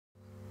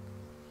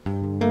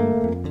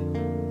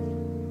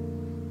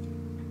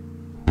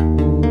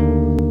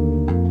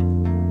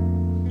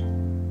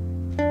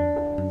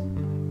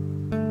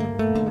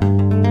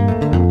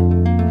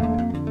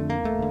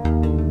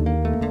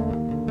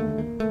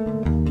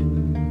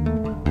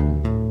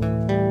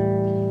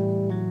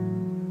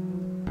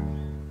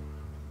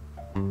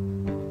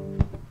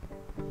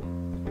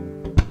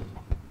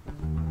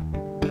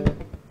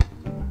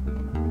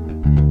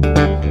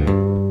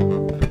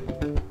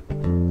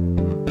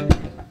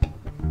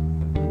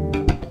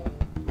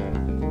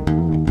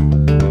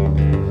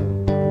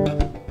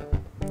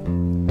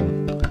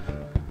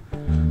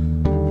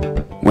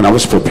When I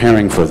was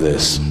preparing for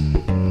this,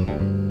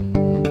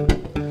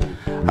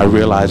 I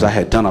realized I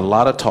had done a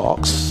lot of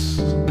talks.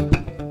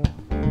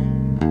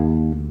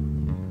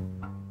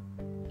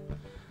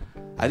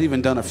 I'd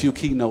even done a few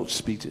keynote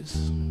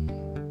speeches.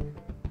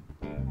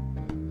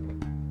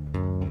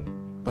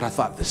 But I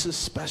thought, this is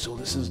special,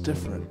 this is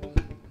different.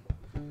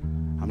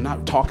 I'm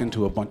not talking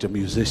to a bunch of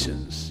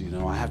musicians, you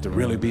know, I have to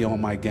really be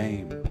on my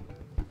game.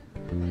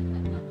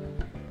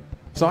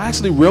 So I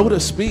actually wrote a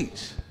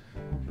speech.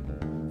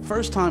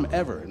 First time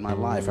ever in my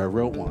life I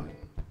wrote one.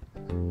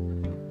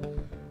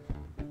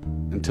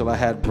 Until I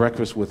had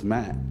breakfast with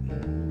Matt.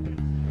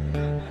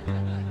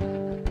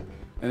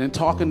 And in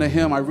talking to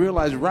him, I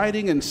realized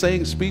writing and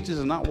saying speeches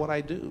is not what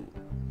I do.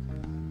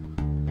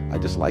 I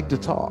just like to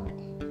talk.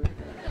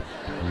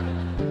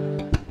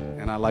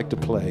 And I like to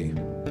play.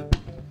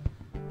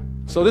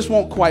 So this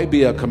won't quite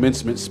be a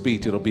commencement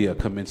speech, it'll be a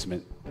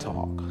commencement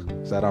talk.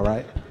 Is that all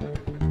right?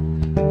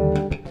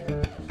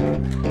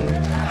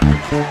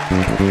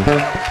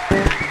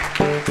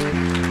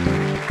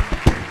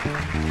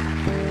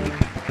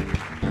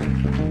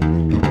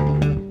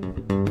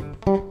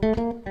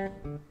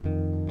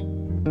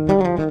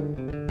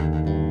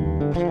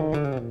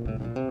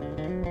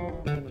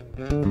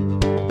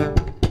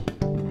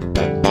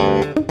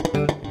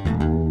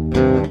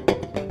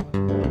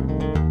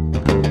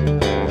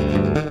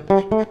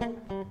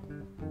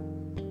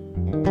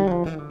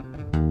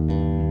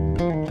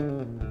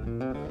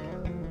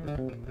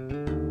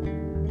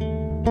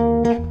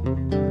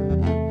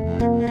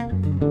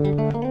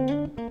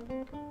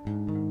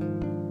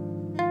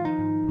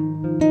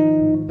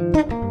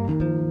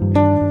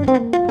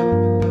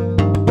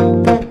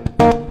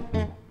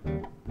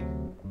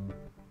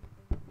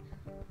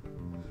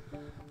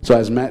 So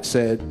as Matt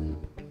said,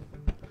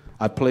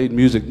 I played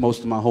music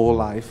most of my whole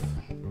life.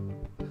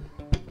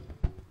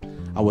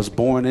 I was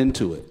born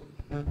into it.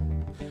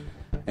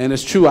 And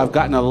it's true, I've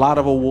gotten a lot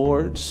of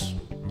awards.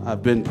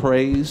 I've been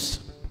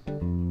praised.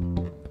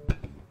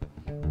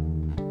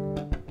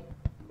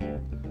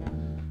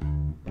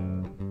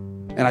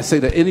 And I say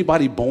that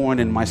anybody born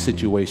in my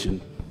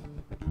situation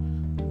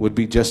would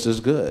be just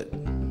as good.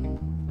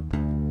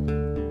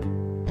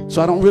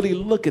 So I don't really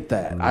look at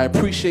that. I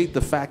appreciate the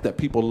fact that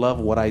people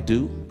love what I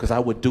do, because I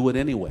would do it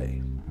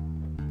anyway.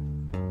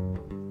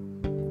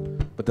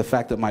 But the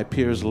fact that my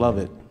peers love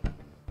it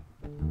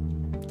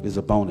is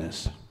a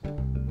bonus.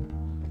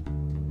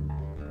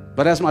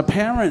 But as my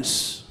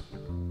parents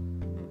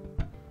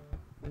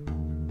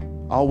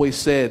always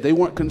said, they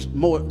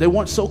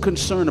weren't so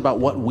concerned about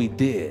what we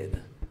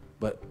did,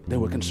 but they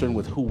were concerned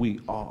with who we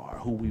are,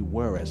 who we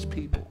were as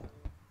people.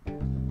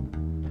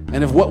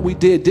 And if what we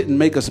did didn't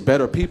make us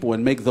better people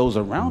and make those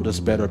around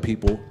us better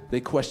people, they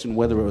questioned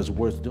whether it was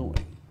worth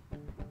doing.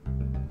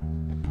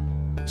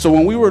 So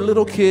when we were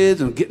little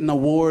kids and getting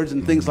awards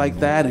and things like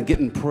that and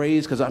getting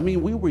praise, because I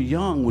mean, we were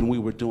young when we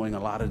were doing a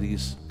lot of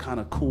these kind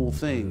of cool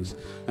things.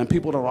 And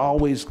people don't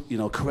always, you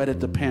know, credit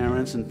the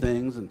parents and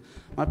things. And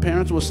my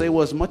parents will say,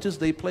 well, as much as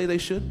they play, they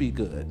should be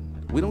good.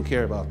 We don't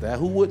care about that.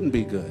 Who wouldn't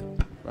be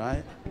good,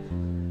 right?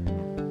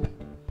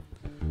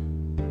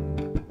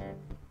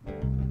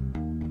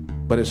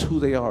 But it's who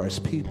they are as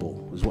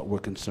people is what we're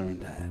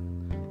concerned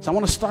at. So I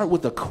want to start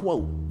with a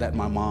quote that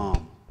my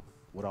mom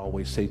would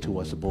always say to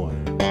us, boy.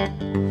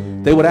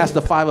 They would ask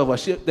the five of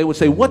us, they would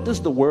say, what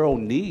does the world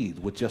need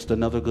with just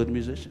another good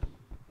musician?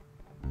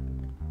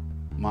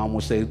 Mom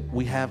would say,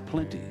 we have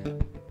plenty.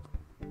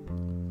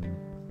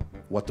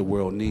 What the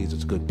world needs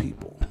is good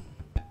people.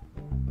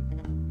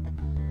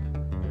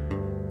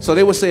 So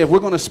they would say, if we're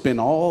going to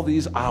spend all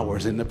these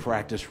hours in the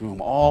practice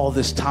room, all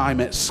this time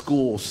at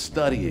school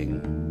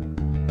studying,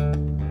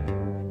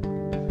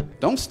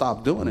 don't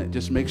stop doing it.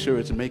 Just make sure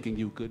it's making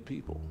you good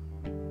people.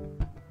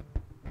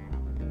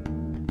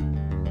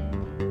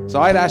 So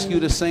I'd ask you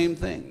the same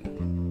thing.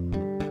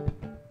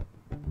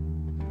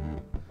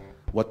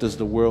 What does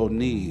the world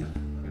need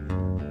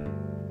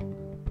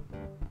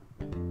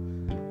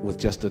with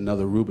just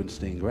another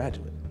Rubenstein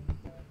graduate?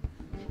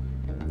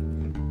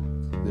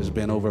 There's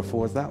been over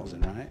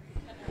 4,000, right?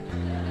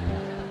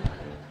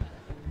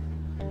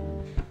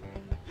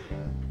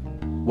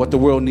 What the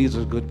world needs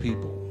is good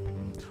people.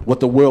 What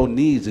the world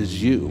needs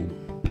is you,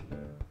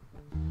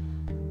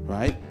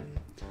 right?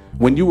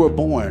 When you were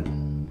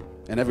born,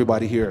 and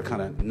everybody here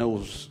kind of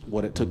knows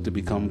what it took to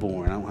become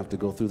born. I don't have to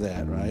go through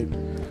that, right?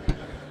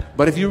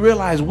 But if you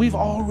realize we've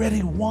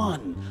already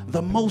won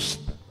the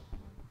most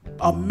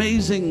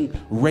amazing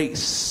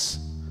race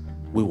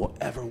we will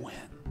ever win.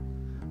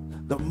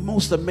 The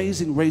most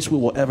amazing race we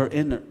will ever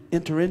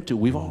enter into,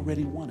 we've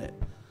already won it.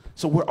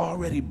 So we're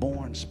already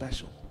born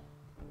special.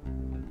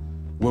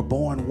 We're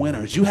born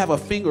winners. You have a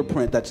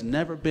fingerprint that's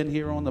never been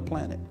here on the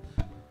planet.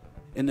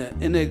 In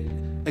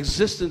the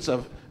existence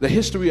of the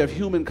history of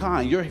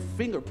humankind, your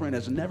fingerprint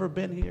has never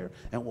been here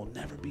and will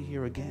never be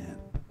here again.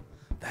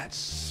 That's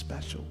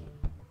special.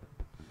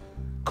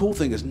 Cool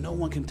thing is no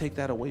one can take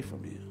that away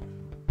from you.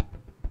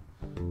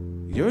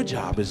 Your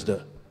job is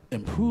to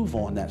improve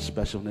on that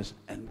specialness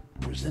and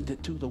present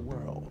it to the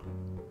world.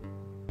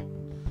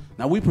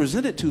 Now, we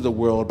present it to the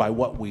world by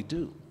what we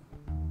do.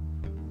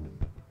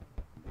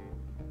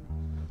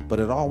 But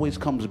it always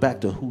comes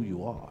back to who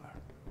you are,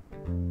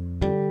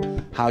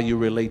 how you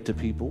relate to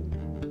people.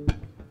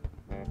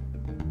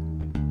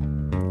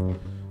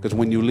 Because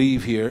when you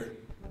leave here,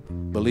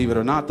 believe it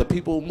or not, the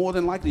people more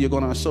than likely you're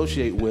going to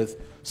associate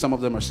with, some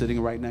of them are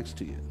sitting right next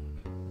to you.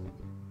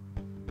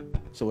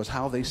 So it's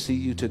how they see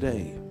you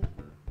today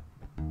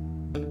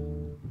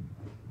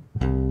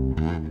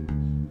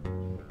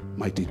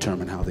might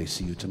determine how they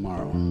see you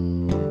tomorrow.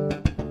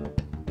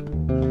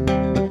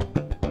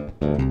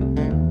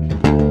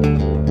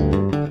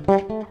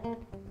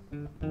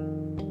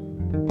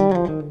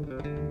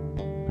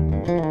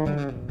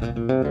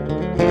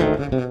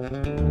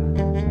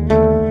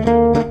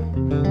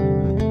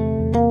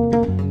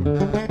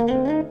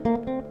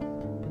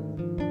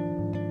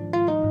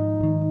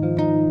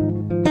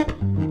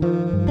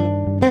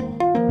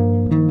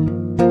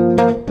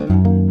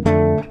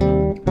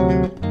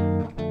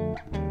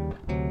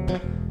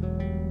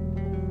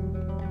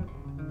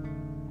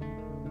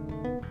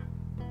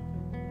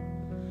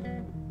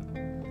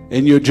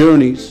 In your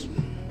journeys,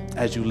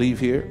 as you leave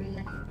here,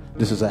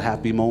 this is a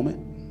happy moment.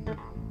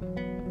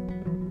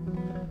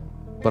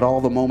 But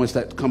all the moments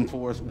that come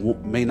forth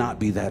may not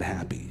be that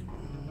happy.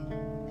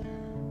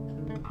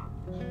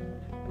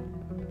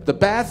 The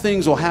bad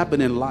things will happen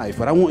in life,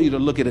 but I want you to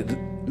look at it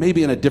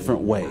maybe in a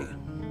different way.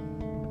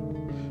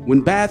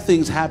 When bad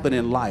things happen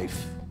in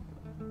life,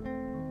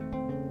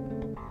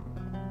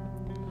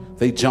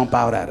 they jump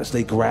out at us,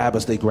 they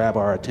grab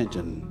our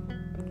attention.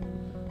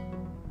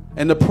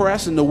 And the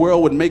press and the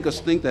world would make us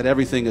think that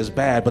everything is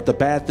bad, but the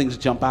bad things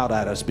jump out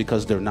at us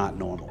because they're not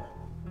normal.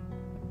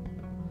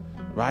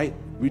 Right?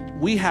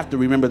 We have to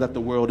remember that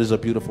the world is a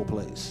beautiful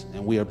place,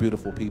 and we are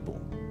beautiful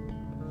people.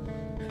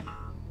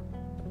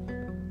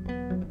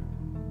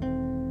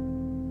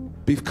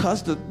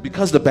 Because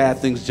the bad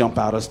things jump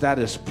out at us, that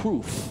is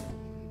proof.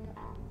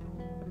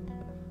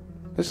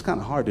 It's kind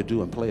of hard to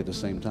do and play at the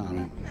same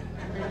time.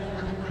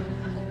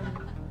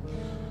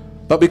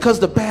 But because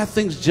the bad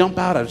things jump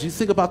out at us, you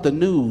think about the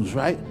news,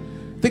 right?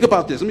 Think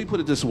about this. Let me put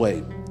it this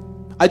way.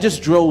 I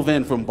just drove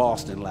in from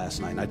Boston last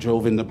night, and I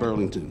drove into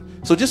Burlington.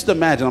 So just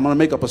imagine, I'm going to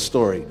make up a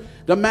story.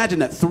 Imagine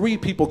that 3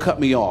 people cut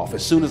me off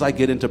as soon as I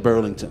get into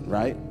Burlington,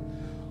 right?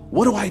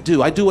 What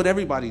do? I do what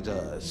everybody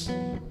does.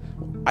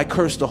 I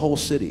curse the whole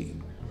city.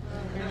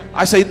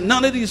 I say,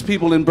 none of these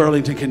people in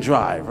Burlington can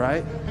drive,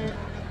 right?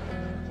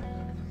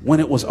 When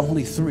it was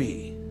only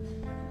 3.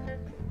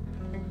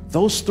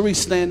 Those 3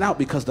 stand out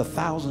because the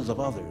thousands of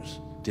others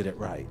did it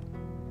right.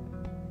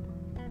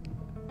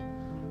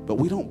 But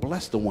we don't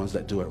bless the ones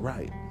that do it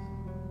right.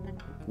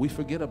 We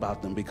forget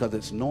about them because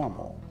it's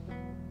normal.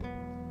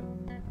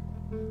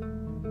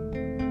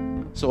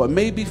 So it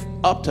may be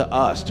up to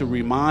us to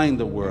remind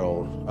the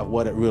world of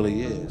what it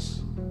really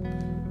is.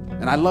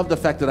 And I love the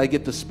fact that I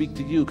get to speak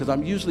to you because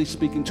I'm usually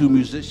speaking to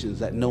musicians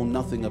that know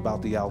nothing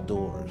about the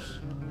outdoors.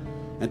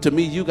 And to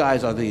me, you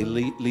guys are the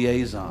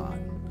liaison.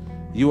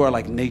 You are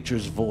like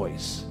nature's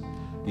voice.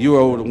 You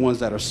are the ones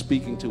that are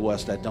speaking to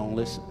us that don't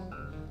listen,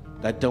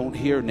 that don't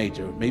hear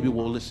nature. Maybe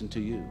we'll listen to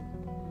you,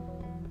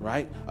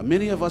 right?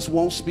 Many of us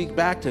won't speak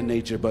back to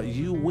nature, but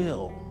you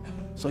will.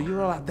 So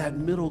you're at that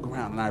middle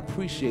ground, and I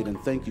appreciate and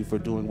thank you for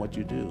doing what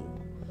you do.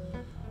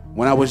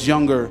 When I was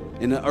younger,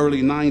 in the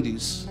early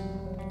 90s,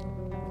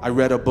 I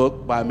read a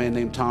book by a man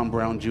named Tom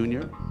Brown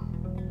Jr.,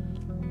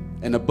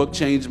 and the book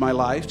changed my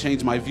life,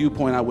 changed my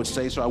viewpoint, I would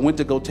say. So I went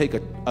to go take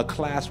a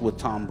class with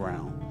Tom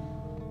Brown.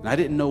 And I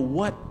didn't know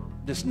what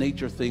this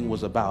nature thing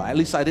was about. At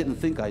least I didn't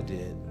think I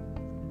did.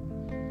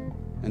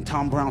 And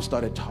Tom Brown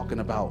started talking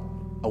about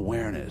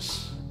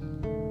awareness,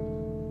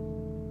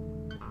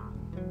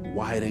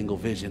 wide-angle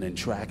vision, and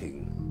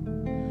tracking.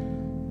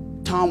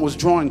 Tom was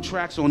drawing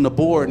tracks on the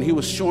board, and he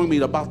was showing me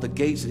about the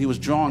gates, and he was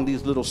drawing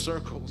these little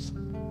circles.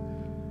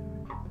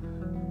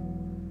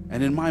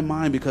 And in my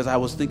mind, because I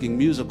was thinking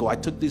musical, I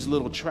took these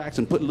little tracks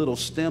and put little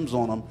stems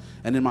on them,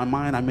 and in my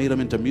mind, I made them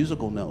into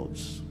musical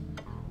notes.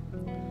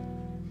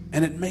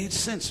 And it made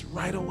sense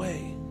right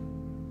away.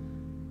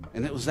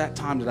 And it was that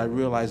time that I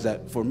realized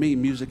that for me,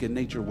 music and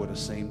nature were the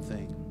same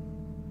thing.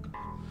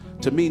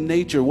 To me,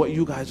 nature, what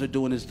you guys are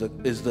doing is the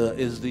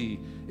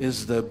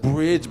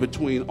bridge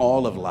between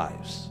all of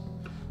lives.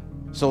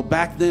 So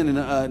back then,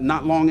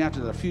 not long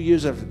after that, a few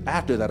years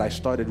after that, I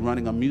started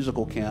running a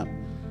musical camp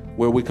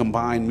where we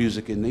combine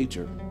music and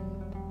nature.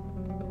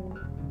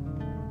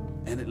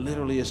 And it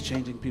literally is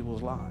changing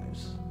people's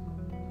lives.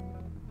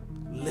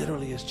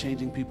 Literally is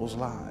changing people's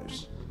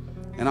lives.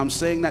 And I'm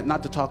saying that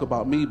not to talk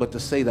about me, but to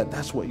say that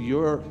that's what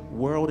your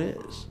world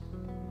is.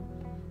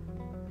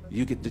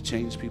 You get to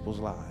change people's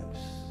lives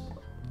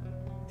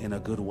in a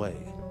good way.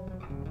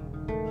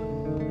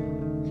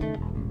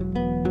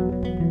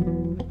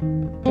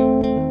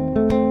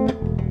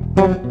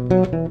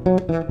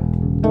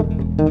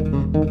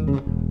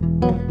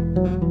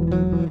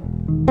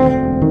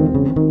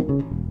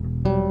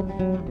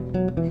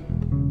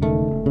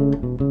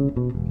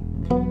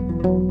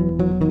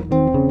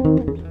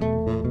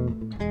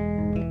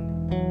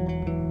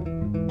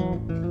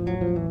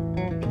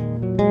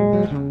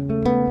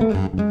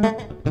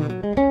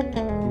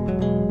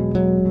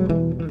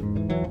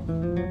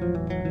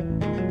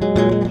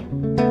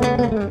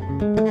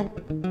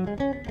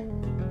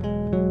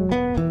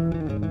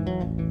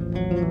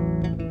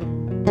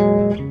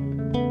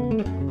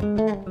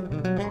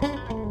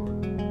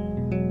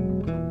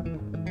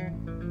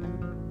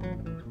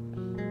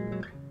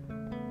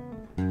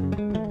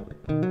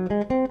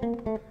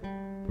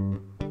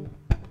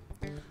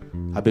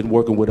 I've been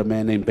working with a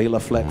man named Bela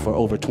Fleck for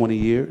over 20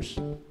 years.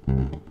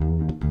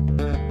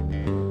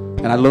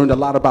 And I learned a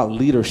lot about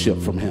leadership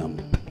from him.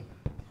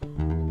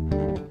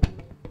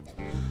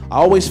 I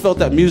always felt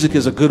that music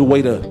is a good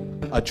way to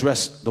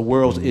address the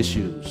world's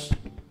issues.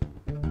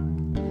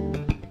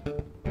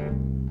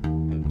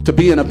 To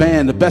be in a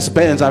band, the best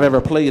bands I've ever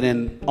played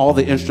in, all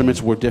the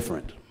instruments were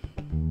different.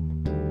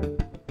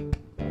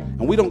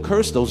 And we don't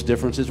curse those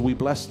differences, we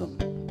bless them.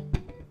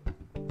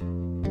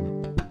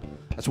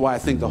 That's why I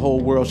think the whole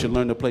world should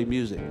learn to play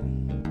music.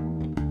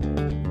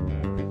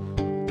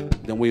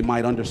 Then we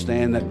might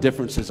understand that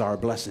differences are a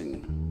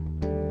blessing,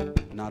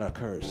 not a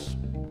curse.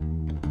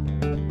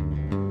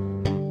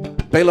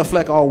 Bela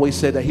Fleck always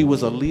said that he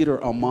was a leader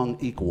among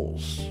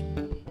equals.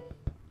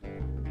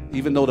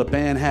 Even though the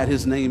band had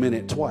his name in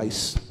it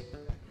twice,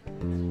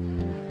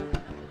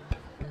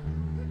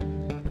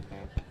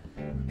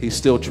 he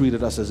still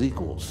treated us as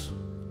equals.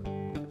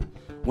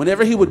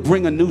 Whenever he would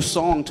bring a new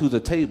song to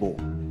the table,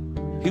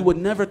 he would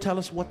never tell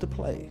us what to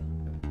play.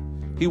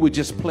 He would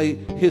just play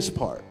his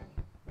part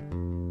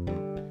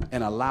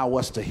and allow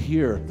us to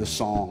hear the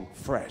song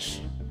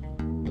fresh.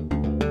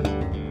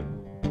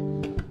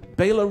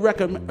 Bela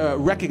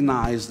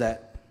recognized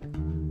that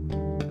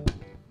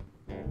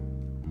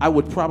I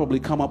would probably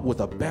come up with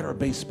a better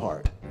bass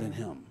part than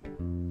him.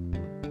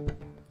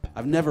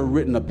 I've never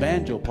written a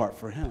banjo part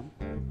for him.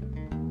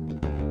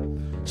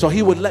 So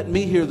he would let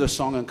me hear the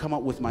song and come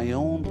up with my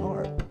own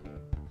part.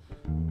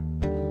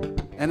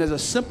 And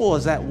as simple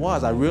as that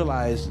was, I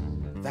realized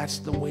that's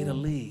the way to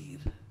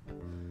lead.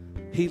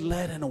 He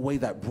led in a way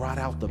that brought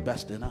out the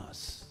best in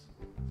us.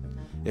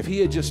 If he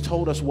had just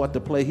told us what to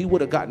play, he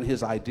would have gotten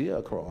his idea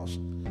across.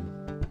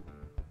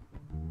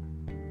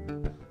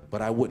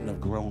 But I wouldn't have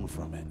grown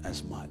from it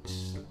as much.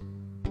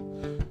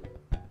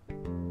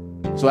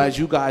 So as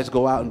you guys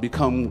go out and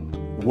become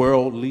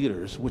world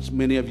leaders, which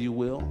many of you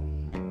will,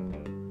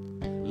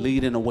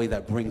 lead in a way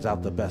that brings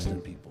out the best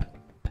in people.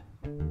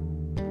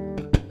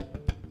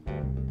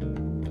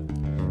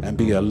 And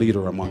be a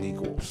leader among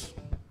equals.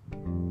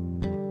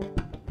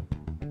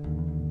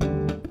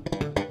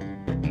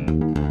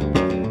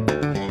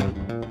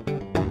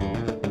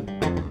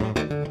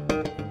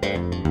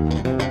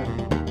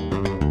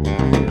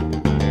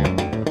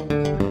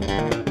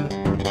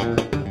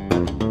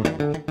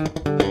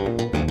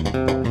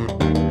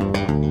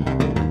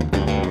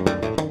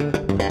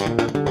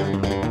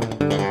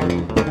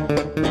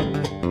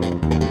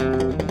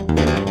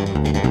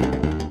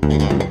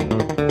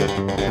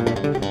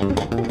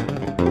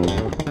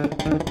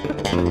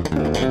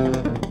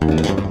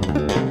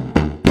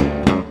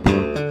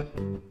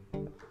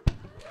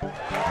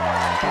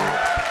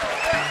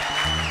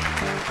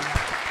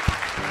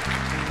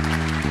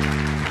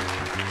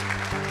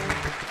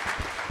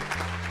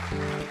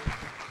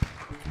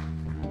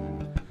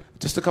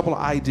 Just a couple of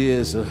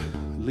ideas to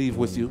leave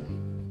with you.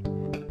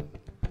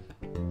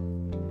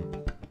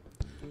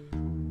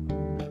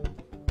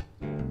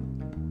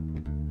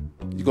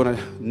 You're going to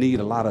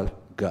need a lot of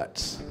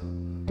guts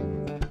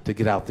to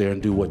get out there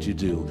and do what you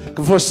do.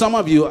 For some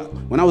of you,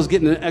 when I was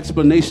getting an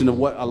explanation of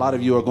what a lot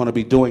of you are going to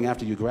be doing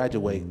after you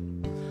graduate,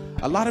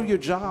 a lot of your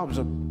jobs,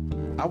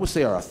 I would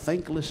say, are a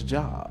thankless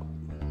job.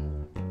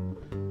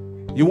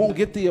 You won't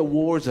get the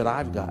awards that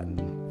I've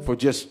gotten for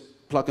just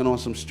plucking on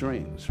some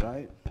strings,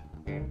 right?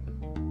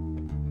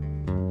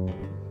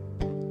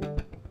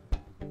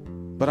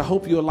 But I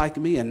hope you're like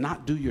me and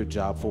not do your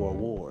job for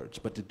awards,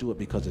 but to do it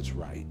because it's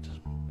right.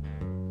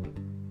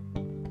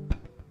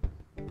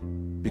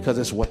 Because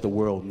it's what the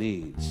world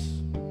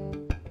needs.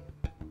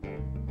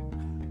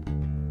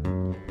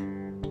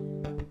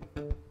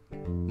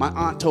 My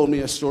aunt told me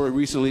a story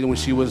recently when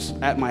she was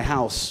at my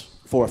house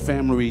for a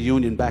family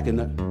reunion back in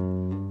the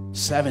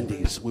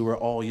 70s. We were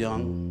all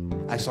young.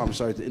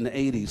 In the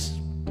 80s.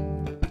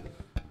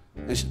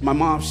 And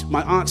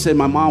my aunt said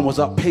my mom was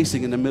up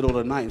pacing in the middle of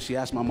the night. And she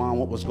asked my mom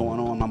what was going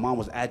on. My mom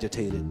was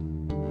agitated.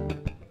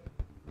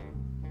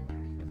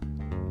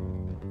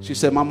 She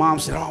said, my mom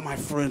said, all my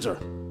friends are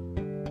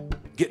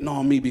getting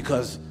on me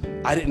because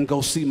I didn't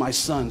go see my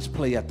sons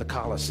play at the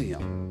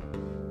Coliseum.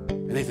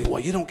 And they think, well,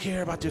 you don't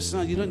care about your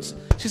son. You didn't.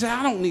 She said,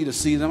 I don't need to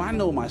see them. I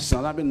know my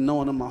son. I've been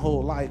knowing them my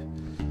whole life.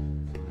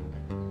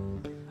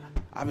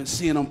 I've been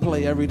seeing them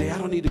play every day. I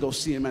don't need to go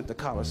see them at the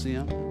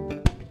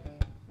Coliseum.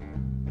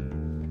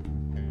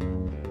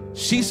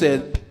 She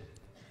said,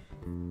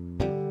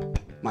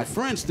 my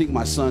friends think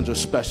my sons are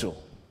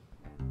special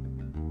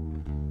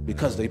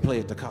because they play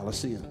at the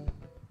Coliseum.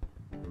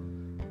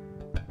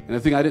 And the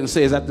thing I didn't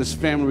say is at this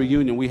family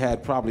reunion, we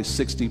had probably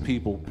 60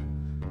 people.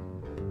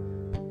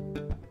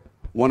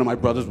 One of my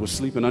brothers was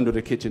sleeping under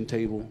the kitchen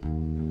table.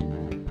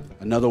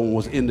 Another one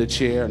was in the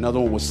chair. Another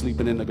one was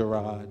sleeping in the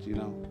garage, you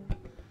know.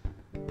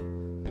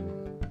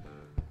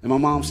 And my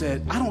mom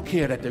said, I don't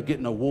care that they're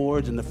getting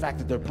awards and the fact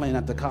that they're playing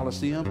at the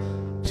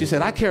Coliseum. She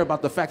said, I care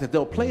about the fact that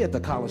they'll play at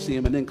the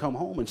Coliseum and then come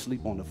home and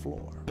sleep on the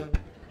floor.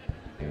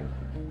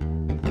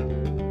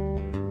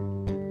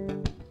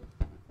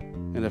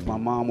 And if my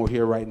mom were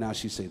here right now,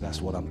 she'd say,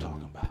 that's what I'm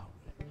talking about.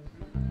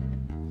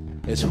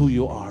 It's who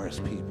you are as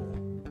people.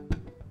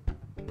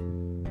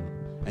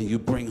 And you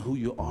bring who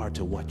you are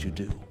to what you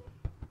do.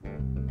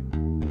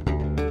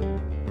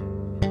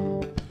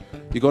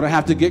 You're going to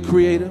have to get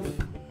creative.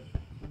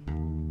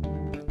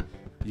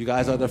 You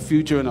guys are the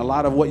future, and a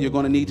lot of what you're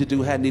going to need to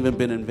do hadn't even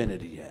been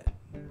invented yet.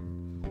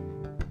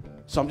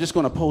 So I'm just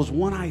going to pose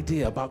one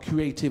idea about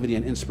creativity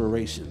and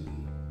inspiration.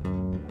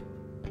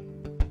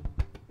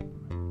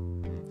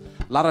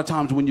 A lot of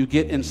times when you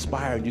get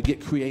inspired, you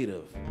get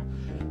creative,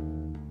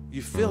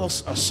 you feel a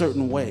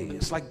certain way.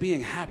 It's like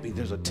being happy.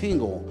 There's a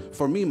tingle.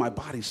 For me, my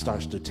body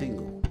starts to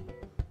tingle.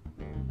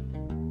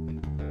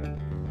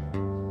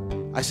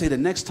 I say the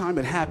next time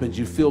it happens,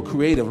 you feel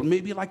creative.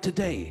 Maybe like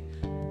today.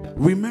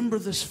 Remember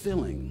this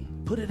feeling.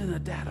 Put it in a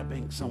data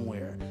bank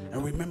somewhere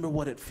and remember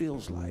what it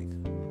feels like.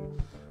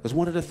 It's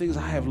one of the things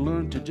I have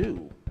learned to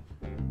do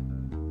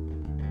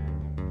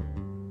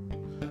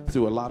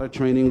through a lot of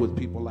training with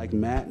people like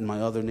Matt and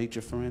my other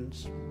nature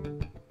friends.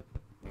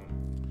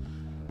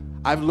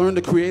 I've learned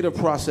the creative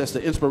process,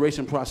 the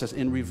inspiration process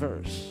in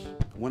reverse.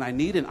 When I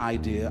need an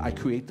idea, I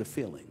create the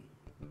feeling.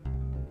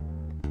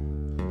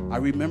 I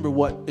remember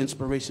what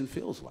inspiration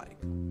feels like.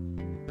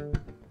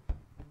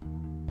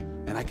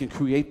 And I can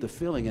create the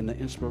feeling, and the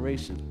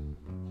inspiration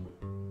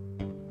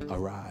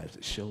arrives,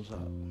 it shows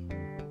up.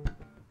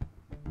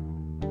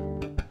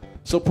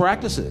 So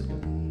practice it.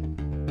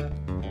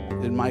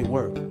 It might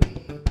work.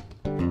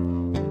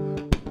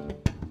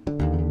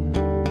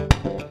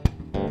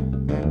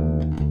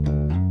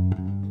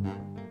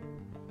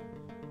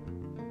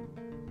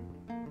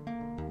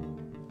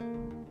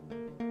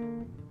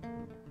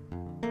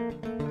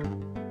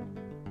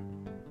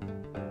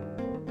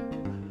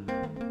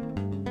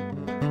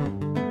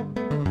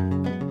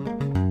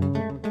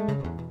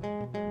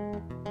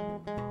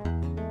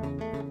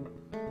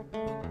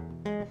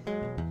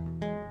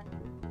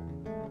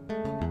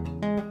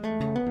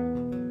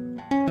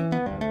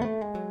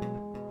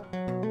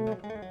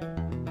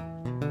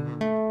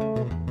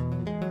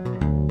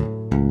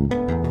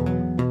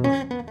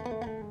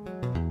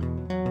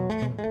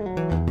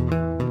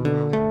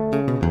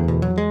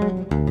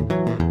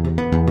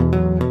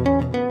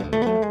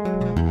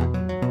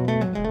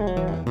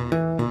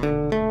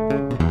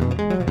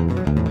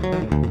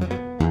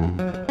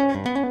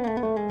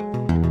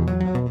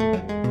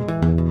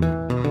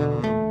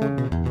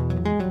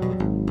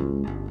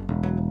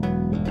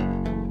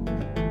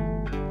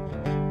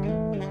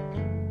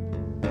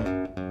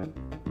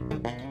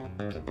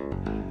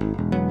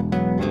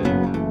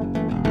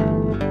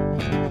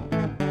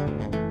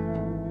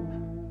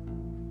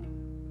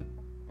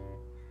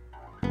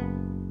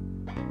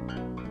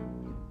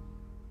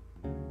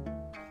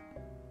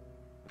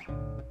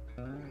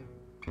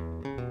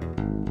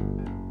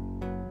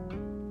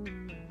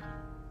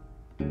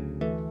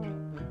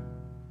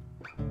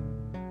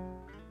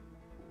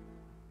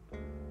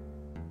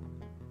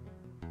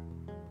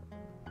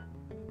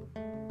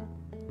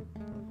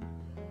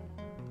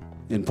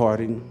 In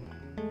parting,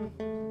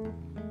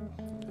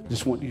 I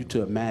just want you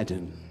to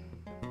imagine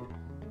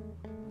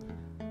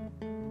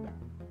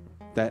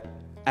that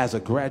as a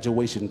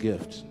graduation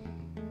gift,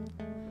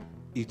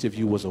 each of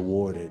you was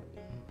awarded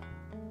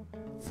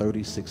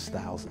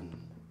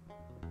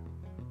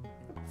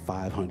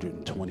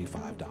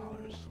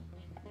 $36,525.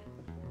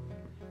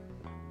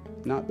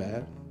 Not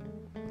bad.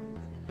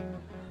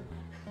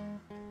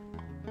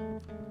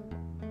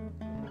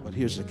 But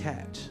here's the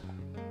catch.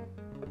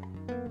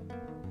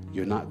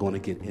 You're not going to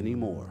get any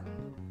more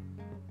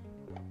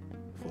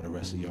for the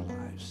rest of your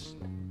lives.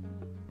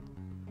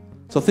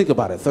 So think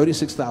about it.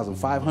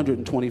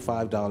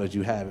 $36,525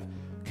 you have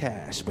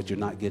cash, but you're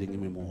not getting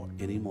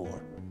any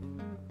more.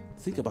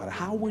 Think about it.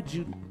 How would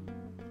you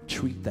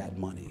treat that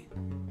money?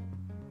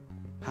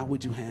 How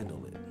would you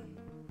handle it?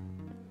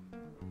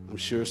 I'm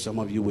sure some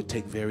of you would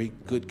take very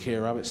good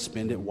care of it,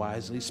 spend it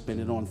wisely,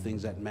 spend it on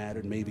things that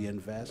matter, maybe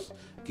invest,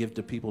 give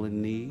to people in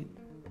need.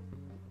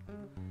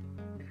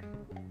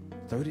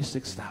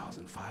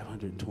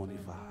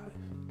 $36,525.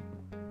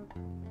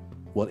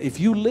 Well, if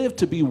you live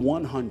to be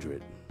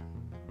 100,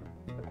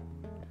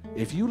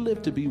 if you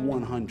live to be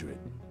 100,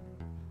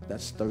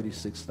 that's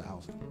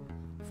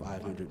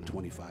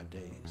 36,525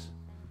 days,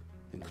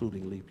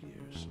 including leap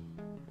years.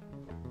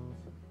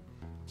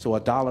 So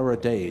 $1 a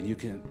day, and you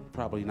can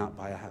probably not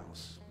buy a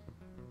house.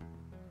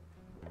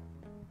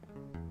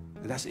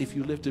 And that's if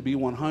you live to be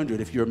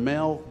 100. If you're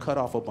male, cut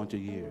off a bunch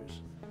of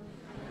years.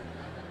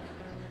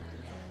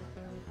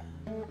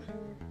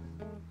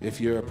 If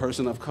you're a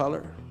person of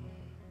color,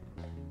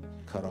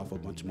 cut off a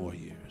bunch more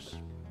years.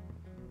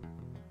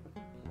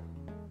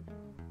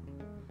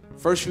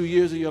 First few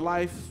years of your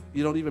life,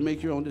 you don't even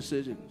make your own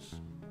decisions.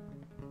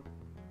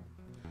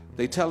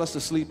 They tell us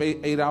to sleep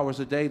 8 hours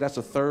a day. That's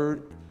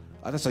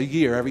that's a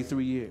year every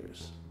 3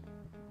 years.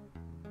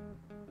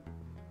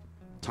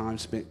 Time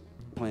spent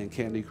playing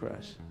Candy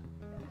Crush.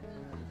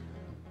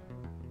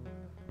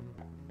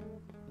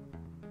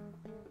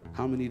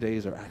 How many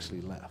days are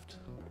actually left?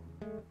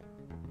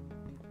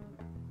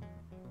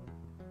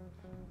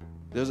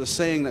 There's a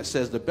saying that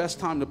says the best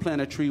time to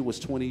plant a tree was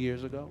 20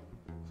 years ago.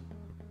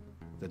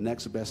 The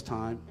next best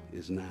time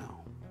is now.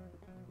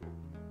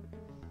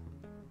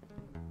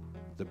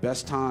 The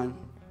best time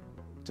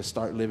to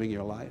start living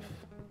your life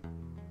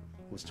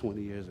was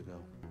 20 years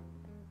ago.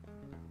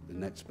 The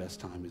next best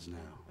time is now.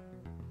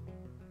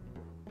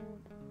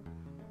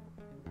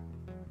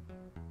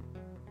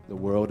 The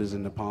world is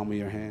in the palm of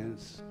your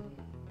hands.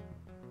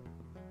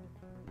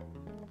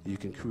 You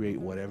can create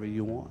whatever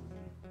you want.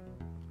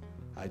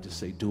 I just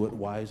say do it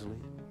wisely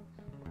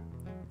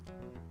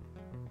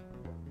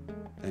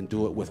and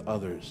do it with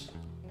others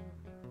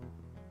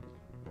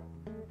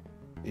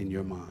in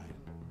your mind.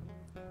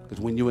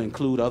 Because when you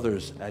include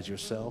others as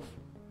yourself,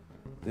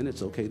 then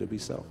it's okay to be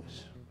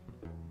selfish.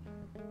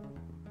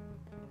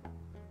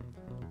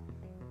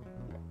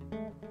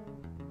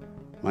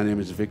 My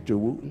name is Victor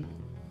Wooten,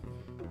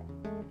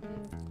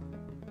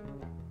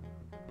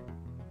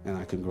 and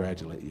I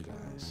congratulate you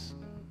guys.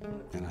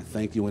 And I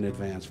thank you in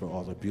advance for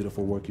all the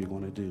beautiful work you're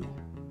going to do.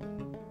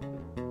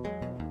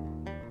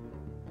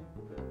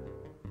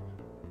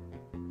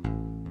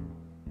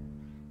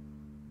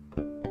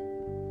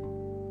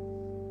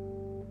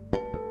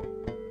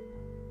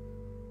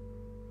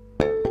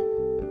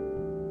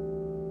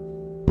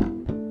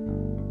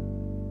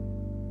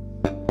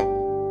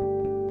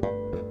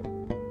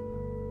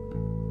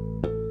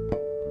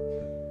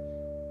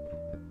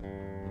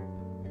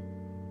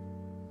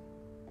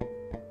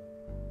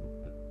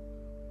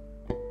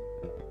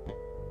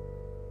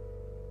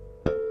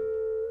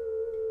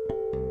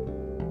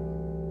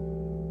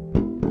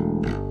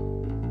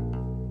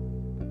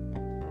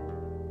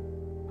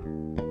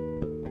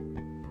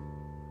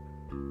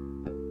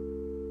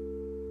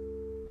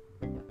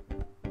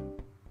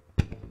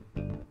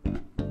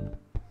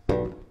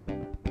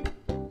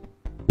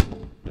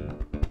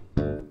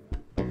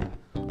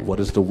 What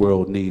does the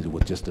world need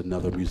with just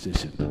another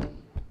musician?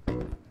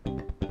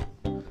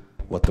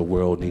 What the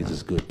world needs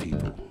is good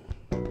people.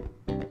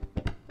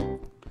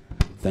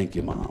 Thank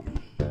you, Mom.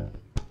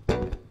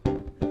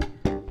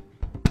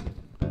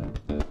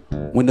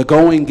 When the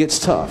going gets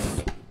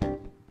tough,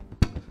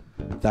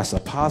 that's a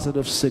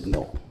positive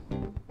signal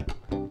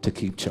to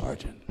keep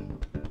charging.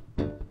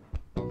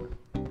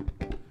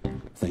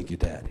 Thank you,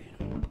 Daddy.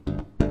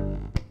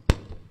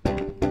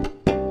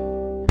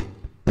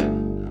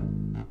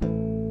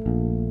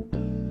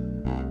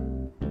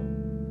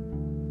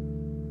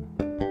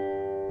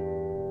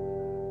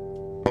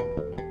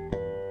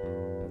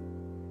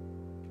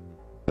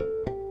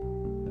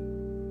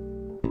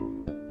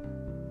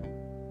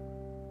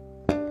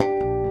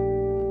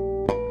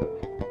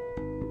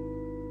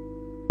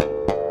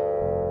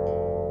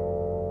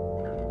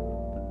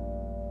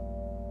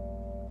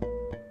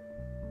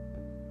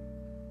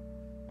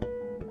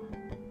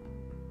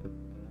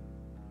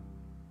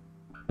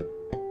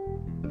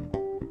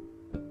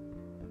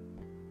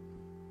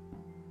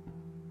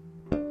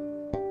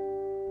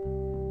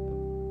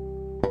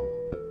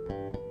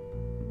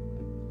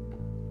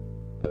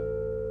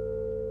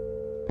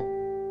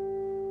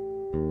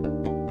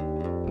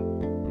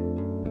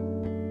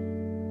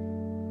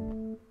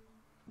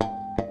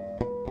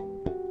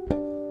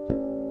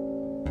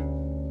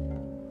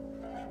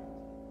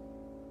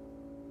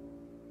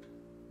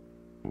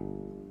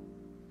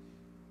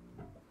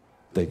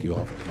 Thank you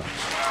all very much.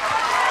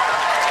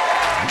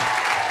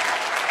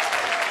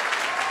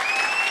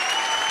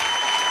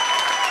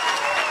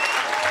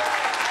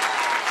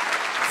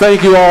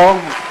 Thank you all.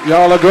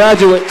 Y'all are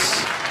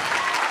graduates.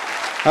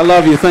 I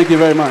love you. Thank you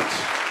very much.